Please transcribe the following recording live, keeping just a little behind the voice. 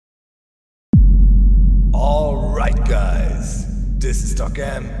Alright guys, this is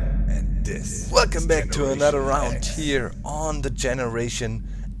Docm and this Welcome back to another round here on the Generation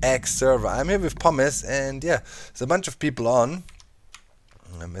X server. I'm here with Pumice and yeah, there's a bunch of people on.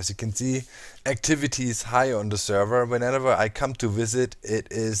 As you can see, activity is high on the server. Whenever I come to visit, it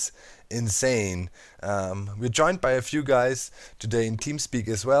is insane. We're joined by a few guys today in TeamSpeak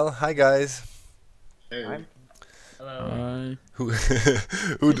as well. Hi guys. Hey. Hi. Hello. Hi.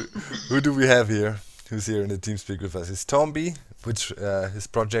 Who do we have here? Who's here in the TeamSpeak with us? It's Tomby, which his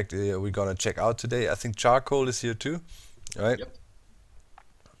project we're gonna check out today. I think Charcoal is here too, right? Yep.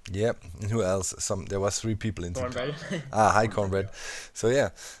 Yep. And who else? There was 3 people in. Cornbread. Hi Cornbread. So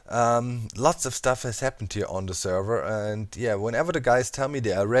yeah, lots of stuff has happened here on the server, and yeah, whenever the guys tell me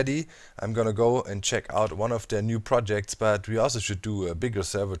they are ready, I'm gonna go and check out one of their new projects. But we also should do a bigger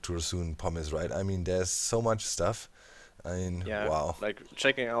server tour soon, Pumice, right? I mean, there's so much stuff. I mean, Yeah, wow. like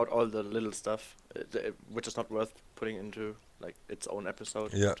checking out all the little stuff, which is not worth putting into like its own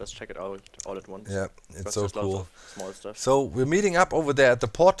episode. Yeah. Just check it out all at once. Yeah, it's Because so there's lots cool. of small stuff. So we're meeting up over there at the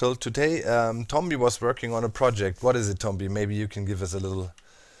portal today. Tomby was working on a project. What is it, Tomby? Maybe you can give us a little,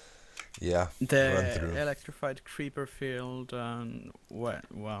 run The through. electrified creeper field, and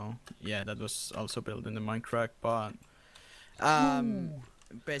well, yeah, that was also built in the Minecraft, but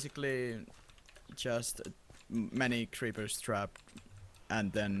basically just many creepers trapped,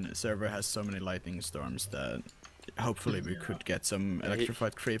 and then server has so many lightning storms that hopefully we could get some Yeah,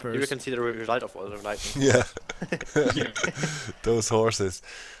 electrified creepers. You can see the result of all the lightning. Yeah, those horses,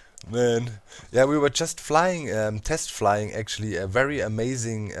 man. Yeah, we were just flying, test flying actually a very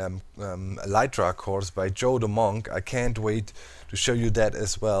amazing Elytra course by Joe the Monk. I can't wait to show you that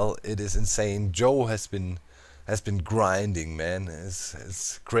as well. It is insane. Joe has been grinding, man.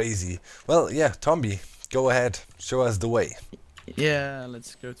 It's crazy. Well, yeah, Tomby, go ahead, show us the way. Yeah,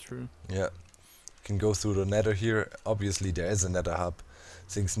 let's go through. Yeah, you can go through the nether here. Obviously, there is a nether hub.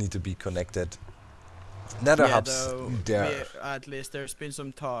 Things need to be connected. Nether Yeah, hubs, though, there. at least there's been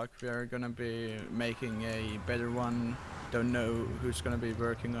some talk. We are gonna be making a better one. Don't know who's gonna be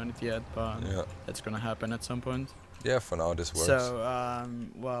working on it yet, but Yeah, that's gonna happen at some point. yeah. For now, this works. So,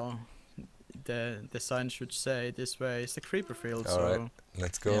 well, the sign should say this way is the creeper field. All so right,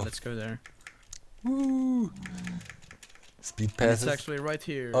 let's go. yeah, let's go there. Woo! Speed And passes. it's actually right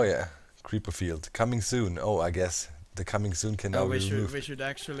here. Oh yeah, creeper field coming soon. Oh, I guess the coming soon can now Oh, be we removed. should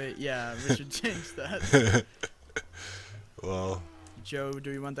actually, yeah, we should change that. Wow. Joe, do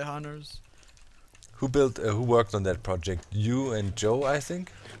you want the honors? Who worked on that project? You and Joe, I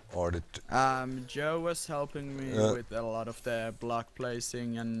think, or the. Joe was helping me with a lot of the block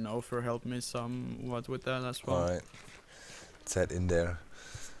placing, and Ofer helped me somewhat with that as well. All right. It's that in there.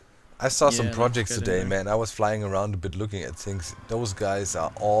 I saw some Yeah, projects let's get today, in man. I was flying around a bit looking at things. Those guys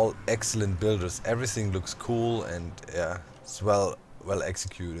are all excellent builders. Everything looks cool and yeah, it's well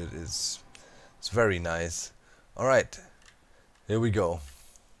executed. It's very nice. All right, here we go.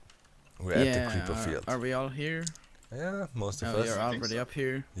 We're at the creeper field. Are we all here? Yeah, most of Oh, us. you're think already so. up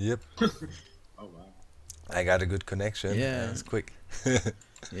here. Yep, Oh wow. I got a good connection. Yeah. It's quick.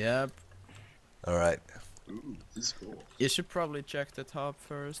 Yep. All right. Ooh, this is cool. You should probably check the top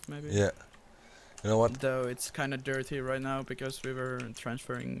first, maybe. Yeah. You know what? Though it's kind of dirty right now because we were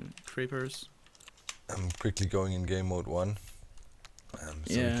transferring creepers. I'm quickly going in game mode 1. So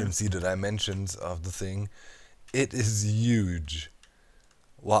you Yeah. can see the dimensions of the thing. It is huge.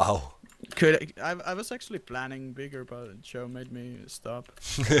 Wow. I was actually planning bigger, but Joe made me stop.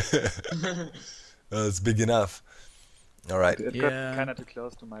 Well, it's big enough. All right. It Yeah. got kind of too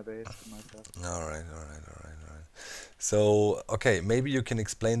close to my base, to myself. All right. So, okay, maybe you can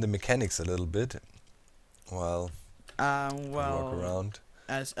explain the mechanics a little bit while we walk Well, around.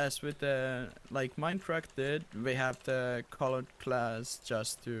 as with the like Minecraft did, we have the colored class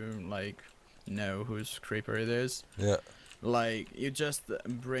just to like know whose creeper it is. Yeah. Like you just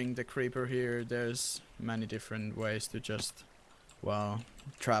bring the creeper here. There's many different ways to just, well,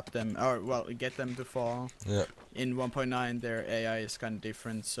 trap them or well get them to fall. Yeah. In 1.9 their AI is kind of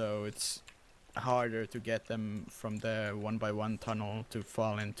different, so it's harder to get them from the 1x1 tunnel to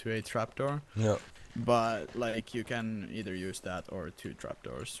fall into a trapdoor. Yeah. But like you can either use that or 2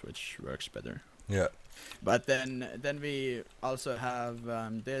 trapdoors, which works better. Yeah. But then we also have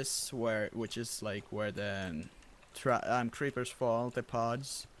this which is like where the creepers fall, the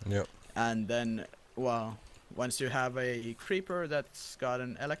pods. Yeah. And then, well, once you have a creeper that's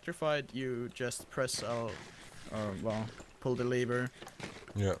gotten electrified, you just press L, or well, pull the lever.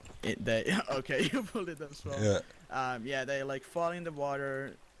 Yeah. Okay, you pulled it as well. Yeah. Yeah, they like fall in the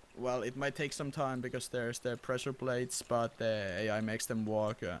water, well, it might take some time because there's the pressure plates, but the AI makes them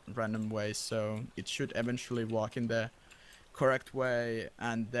walk random ways, so it should eventually walk in the correct way,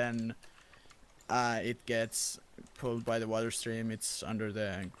 and then it gets pulled by the water stream. It's under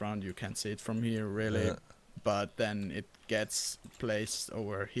the ground, you can't see it from here really, Yeah. but then it gets placed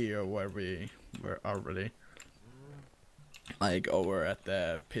over here where we were already, like over at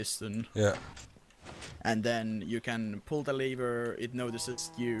the piston. Yeah. And then you can pull the lever, it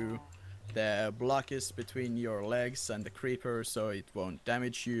notices you, the block is between your legs and the creeper, so it won't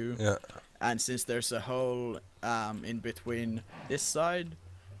damage you. Yeah. And since there's a hole in between this side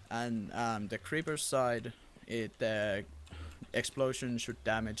and the creeper side, the explosion should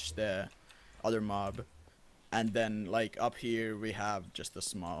damage the other mob. And then like up here we have just a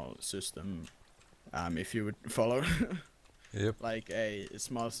small system, if you would follow. Yep. Like a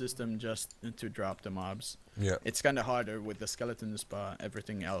small system just to drop the mobs. Yeah. It's kind of harder with the skeletons, but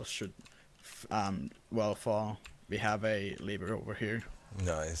everything else should well fall. We have a lever over here.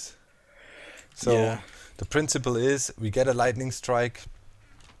 Nice. So Yeah. the principle is we get a lightning strike,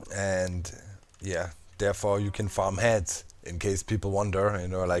 and yeah, therefore you can farm heads. In case people wonder,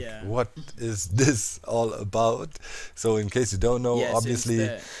 like, Yeah. what is this all about? So in case you don't know, Yeah, since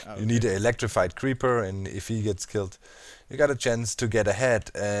obviously you need an electrified creeper, and if he gets killed, you got a chance to get ahead.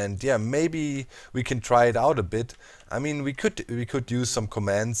 And yeah, maybe we can try it out a bit. I mean, we could use some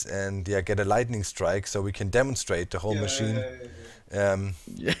commands and yeah, get a lightning strike so we can demonstrate the whole machine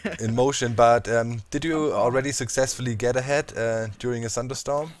in motion. But did you already successfully get ahead during a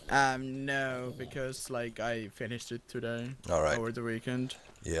thunderstorm? No, because like I finished it today. All right. Over the weekend.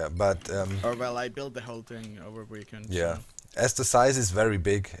 Yeah, but Or well, I built the whole thing over weekend. yeah, so- as the size is very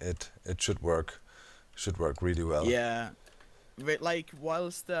big, it should work really well. Yeah. Like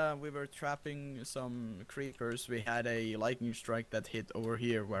whilst we were trapping some creepers, we had a lightning strike that hit over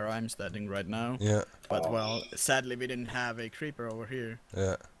here where I'm standing right now. Yeah, But well, sadly we didn't have a creeper over here.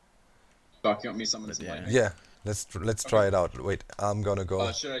 yeah, Doc, you want me to summon But some yeah. lightning? yeah. Let's try it out. Wait, I'm gonna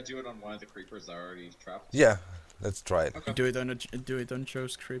go. Should I do it on one of the creepers that are already trapped? Yeah, let's try it. Okay. Do it on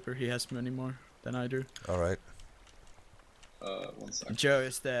Joe's creeper. He has many more than I do. All right. 1 sec. Joe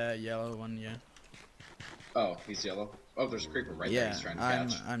is the yellow one, yeah. Oh, he's yellow. Oh, there's a creeper right there Yeah, he's trying to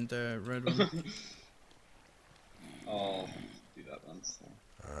catch. I'm the red one. I'll do that then. So.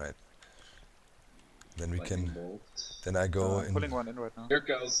 All right. Then we Lightning can. bolt. Then I go I'm in. pulling one in right now. Here it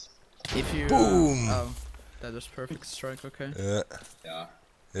goes. If you Boom! oh, that was perfect strike. Okay. Yeah.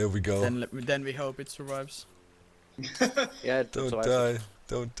 Here we go. Then we hope it survives. Yeah, it Don't survives. die.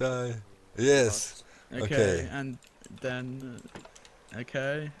 Don't die. Yes. Okay, Okay. and then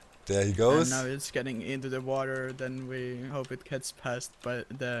okay. There he And goes. now it's getting into the water. Then we hope it gets past by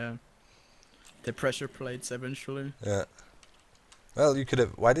the pressure plates eventually. Yeah. Well, you could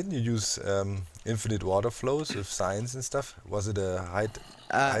have. Why didn't you use infinite water flows with signs and stuff? Was it a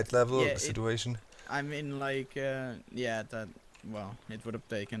height level yeah, situation? I mean, like, yeah, that. Well, it would have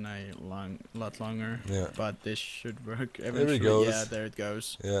taken a lot longer. Yeah. But this should work he eventually. goes. Yeah, there it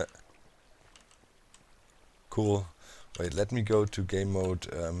goes. Yeah. Cool. Wait, let me go to game mode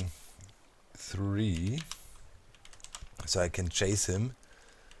 3 so I can chase him.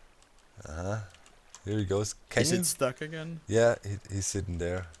 Here he goes. Can Is you? it stuck again? Yeah, he's sitting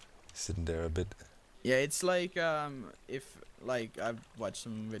there. A bit. Yeah, it's like if like I've watched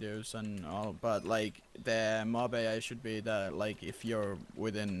some videos and all, but like the mob AI should be that like if you're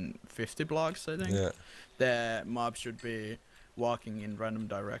within 50 blocks, I think, Yeah. the mob should be walking in random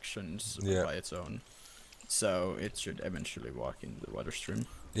directions Yeah. by its own. So it should eventually walk in the water stream.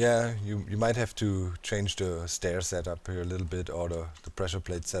 Yeah, you might have to change the stair setup here a little bit, or the pressure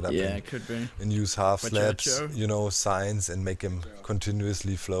plate setup. Yeah, and, it could be. and use half But slabs, Joe? signs, and make him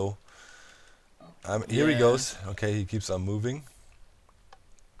continuously flow. Here he Yeah. goes. Okay, he keeps on moving.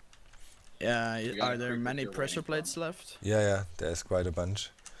 Yeah, We got are a there creeper many here pressure waiting for plates him. left? Yeah, there's quite a bunch.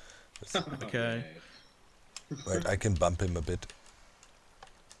 Okay. Wait, I can bump him a bit.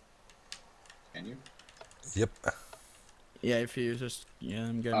 Can you? Yep. Yeah, if you just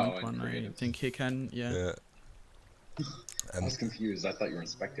I'm getting Oh, up and one, I creative. think he can. Yeah. Yeah. I was confused. I thought you were in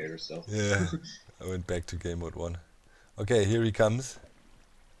spectator still. Yeah. I went back to game mode 1. Okay, here he comes.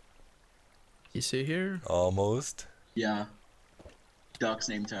 You see here? Almost. Yeah. Doc's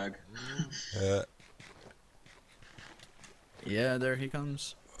name tag. Yeah. Yeah, there he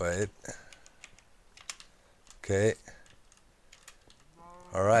comes. Wait. Okay.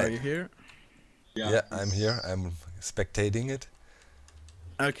 All Are right. you here? Yeah, I'm here. I'm spectating it.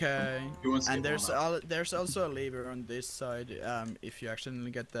 Okay. Who wants to And get there's one up? there's also a lever on this side if you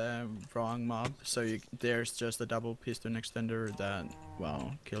accidentally get the wrong mob. So there's just a double piston extender that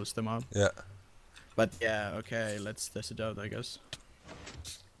kills the mob. Yeah. But yeah, okay, let's test it out, I guess.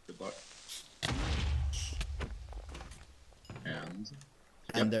 Good luck. And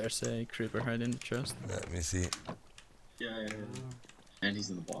And there's a creeper head in the chest. Let me see. yeah. And he's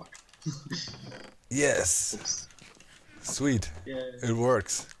in the block. Yes. Oops. Sweet. Yeah. It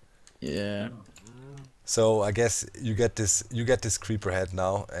works. Yeah. So I guess you get this creeper head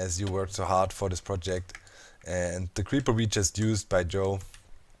now, as you worked so hard for this project, and the creeper we just used by Joe,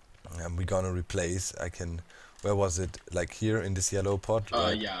 we're gonna replace. Where was it? Like here in this yellow pot,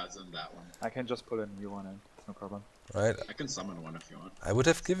 right? Yeah, it's in that one. I can just pull a new one in, no problem. Right. I can summon one if you want. I would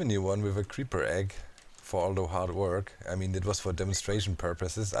have given you one with a creeper egg for all the hard work. I mean, it was for demonstration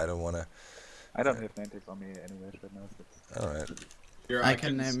purposes. I don't wanna. I don't have Nantex on me anyways right now, so it's... All right. Here, I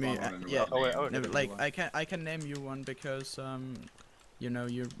can name spawn you. one and Yeah. without name. Oh, No, wait, like you I can name you one because you know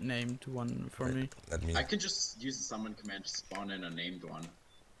you named one for Right. me. Let me. I can just use the summon command to spawn in a named one.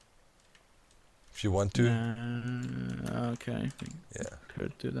 If you want to. Okay. Yeah.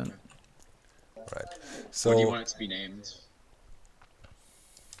 Could do that. Right. What do you So want it to be named?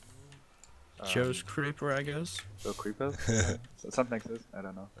 Joe's creeper, I guess. So creepers? Something like this, I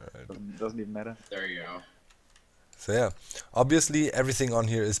don't know. Doesn't even matter. There you go. So yeah, obviously everything on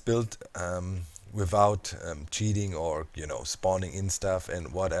here is built without cheating or spawning in stuff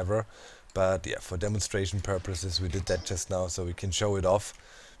and whatever. But yeah, for demonstration purposes, we did that just now so we can show it off.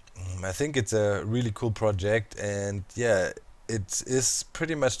 I think it's a really cool project, and yeah, it is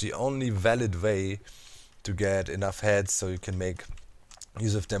pretty much the only valid way to get enough heads so you can make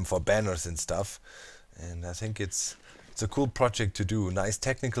use of them for banners and stuff. And I think it's a cool project to do. Nice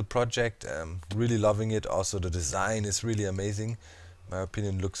technical project. Really loving it. Also, the design is really amazing. My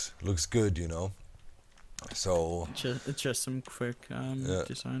opinion looks good. So It's just some quick Yeah.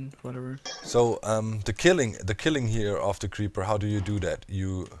 design, whatever. so the killing here of the creeper. How do you do that?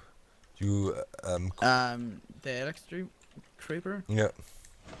 You The electric creeper,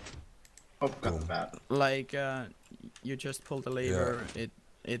 Oh, got Boom. the bat. like you just pull the lever,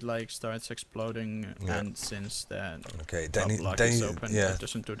 it like starts exploding, Yeah. and since the okay. top Then lock then is he, open, yeah. it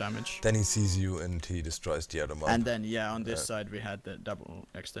doesn't do damage. Then he sees you and he destroys the other mob. And then on this Yeah. side we had the double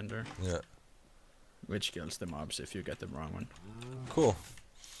extender, Yeah. which kills the mobs if you get the wrong one. Cool.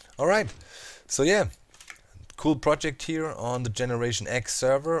 All right. So yeah, cool project here on the Generation X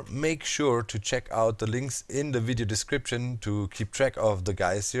server. Make sure to check out the links in the video description to keep track of the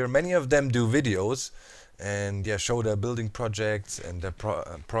guys here. Many of them do videos and yeah, show their building projects and their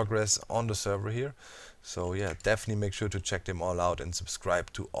progress on the server here. So yeah, definitely make sure to check them all out and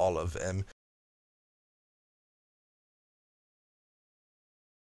subscribe to all of them.